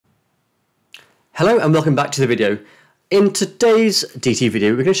Hello and welcome back to the video. In today's DT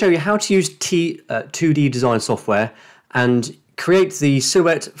video, we're going to show you how to use 2D design software and create the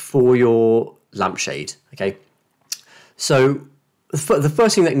silhouette for your lampshade. Okay, so the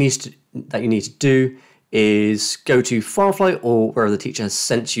first thing that you need to do is go to Firefly or wherever the teacher has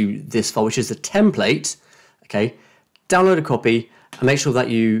sent you this file, which is the template. Okay, download a copy and make sure that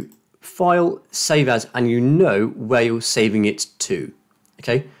you file, save as, and you know where you're saving it to.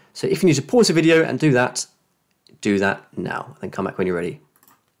 Okay. So if you need to pause the video and do that now, and come back when you're ready.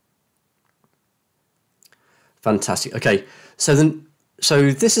 Fantastic. Okay, so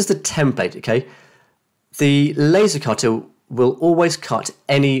this is the template. Okay, the laser cutter will always cut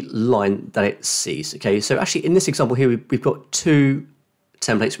any line that it sees. Okay, so actually in this example here, we've got two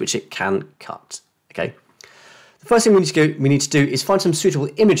templates which it can cut. Okay, the first thing we need to do is find some suitable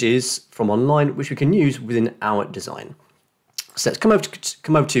images from online which we can use within our design. So let's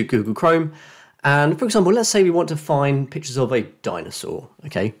come over to Google Chrome, and for example, let's say we want to find pictures of a dinosaur.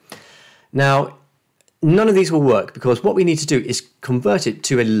 Okay, now none of these will work because what we need to do is convert it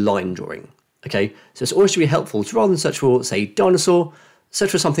to a line drawing. Okay, so it's always to be helpful to, rather than search for, say, dinosaur,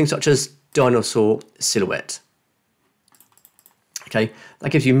 search for something such as dinosaur silhouette. Okay,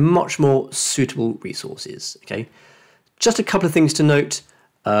 that gives you much more suitable resources. Okay, just a couple of things to note,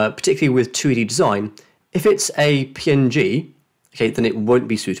 particularly with 2D design. If it's a PNG, okay, then it won't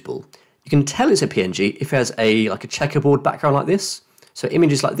be suitable. You can tell it's a PNG if it has like a checkerboard background like this. So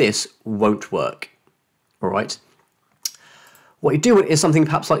images like this won't work. All right. What you do want is something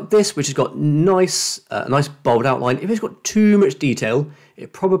perhaps like this, which has got nice bold outline. If it's got too much detail,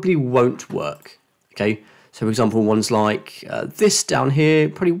 it probably won't work. Okay. So for example, ones like this down here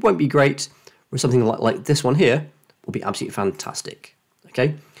probably won't be great, or something like this one here will be absolutely fantastic.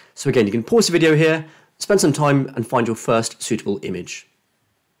 Okay. So again, you can pause the video here, spend some time and find your first suitable image.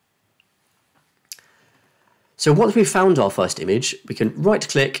 So once we've found our first image, we can right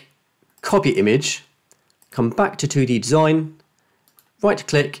click, copy image, come back to 2D design, right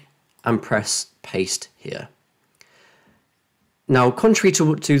click and press paste here. Now, contrary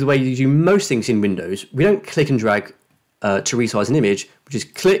to the way you do most things in Windows, we don't click and drag to resize an image, we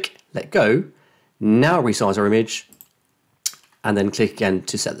just click, let go, now resize our image, and then click again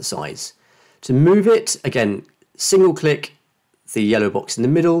to set the size. To move it, again, single click the yellow box in the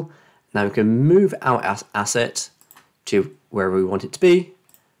middle. Now we can move our asset to wherever we want it to be.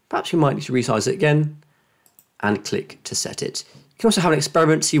 Perhaps you might need to resize it again and click to set it. You can also have an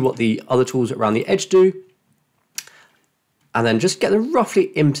experiment, see what the other tools around the edge do, and then just get them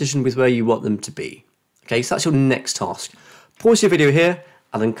roughly in position with where you want them to be. Okay, so that's your next task. Pause your video here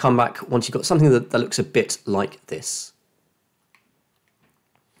and then come back once you've got something that looks a bit like this.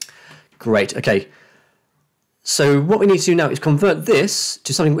 Great, okay. So what we need to do now is convert this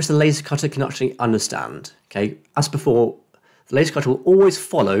to something which the laser cutter can actually understand. Okay, as before, the laser cutter will always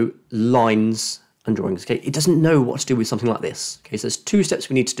follow lines and drawings. Okay, it doesn't know what to do with something like this. Okay, so there's two steps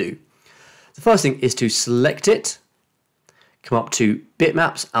we need to do. The first thing is to select it, come up to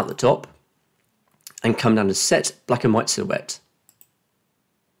bitmaps at the top, and come down to set black and white silhouette.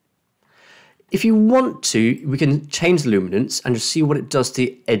 If you want to, we can change the luminance and just see what it does to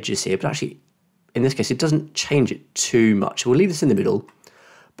the edges here. But actually, in this case, it doesn't change it too much. We'll leave this in the middle.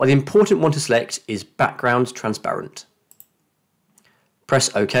 But the important one to select is background transparent.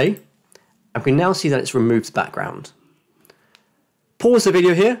 Press OK. And we can now see that it's removed the background. Pause the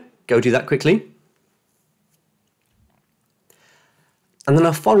video here. Go do that quickly. And then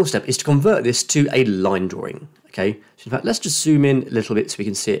our final step is to convert this to a line drawing. Okay. So in fact, let's just zoom in a little bit so we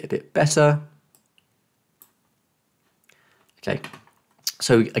can see it a bit better. Okay,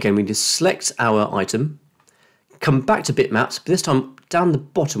 so again, we just select our item, come back to bitmaps, but this time down the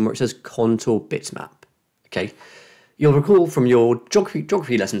bottom where it says contour bitmap. Okay, you'll recall from your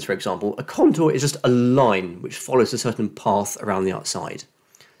geography lessons, for example, a contour is just a line which follows a certain path around the outside.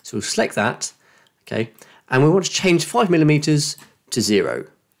 So we'll select that, okay, and we want to change 5mm to 0.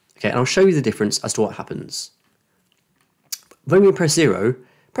 Okay, and I'll show you the difference as to what happens. When we press 0,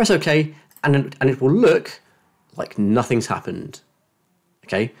 press OK, and it will look like nothing's happened.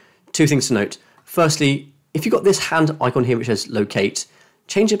 Okay, two things to note. Firstly, if you've got this hand icon here which says locate,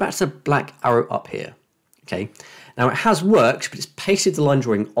 change it back to the black arrow up here. Okay, now it has worked, but it's pasted the line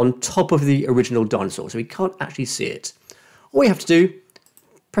drawing on top of the original dinosaur, so we can't actually see it. All we have to do,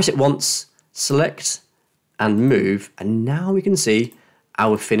 press it once, select and move, and now we can see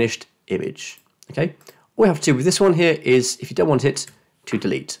our finished image. Okay, all we have to do with this one here is, if you don't want it, to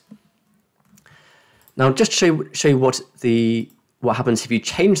delete. Now, just to show you what happens if you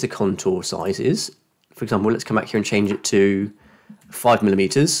change the contour sizes. For example, let's come back here and change it to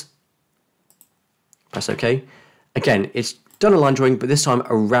 5mm. Press OK. Again, it's done a line drawing, but this time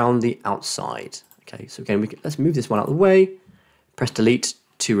around the outside. Okay, so again, let's move this one out of the way. Press delete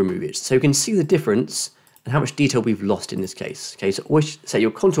to remove it. So you can see the difference and how much detail we've lost in this case. Okay, so always set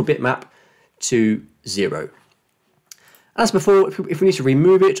your contour bitmap to 0. As before, if we need to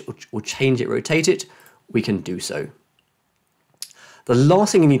remove it or change it, rotate it, we can do so. The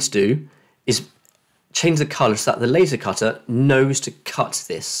last thing you need to do is change the color so that the laser cutter knows to cut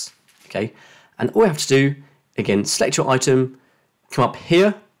this. Okay, and all you have to do, again, select your item, come up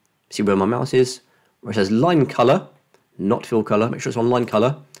here, see where my mouse is, where it says line color, not fill color, make sure it's on line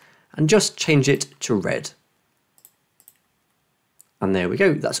color, and just change it to red. And there we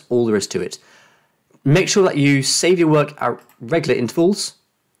go, that's all there is to it. Make sure that you save your work at regular intervals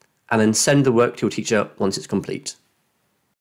and then send the work to your teacher once it's complete.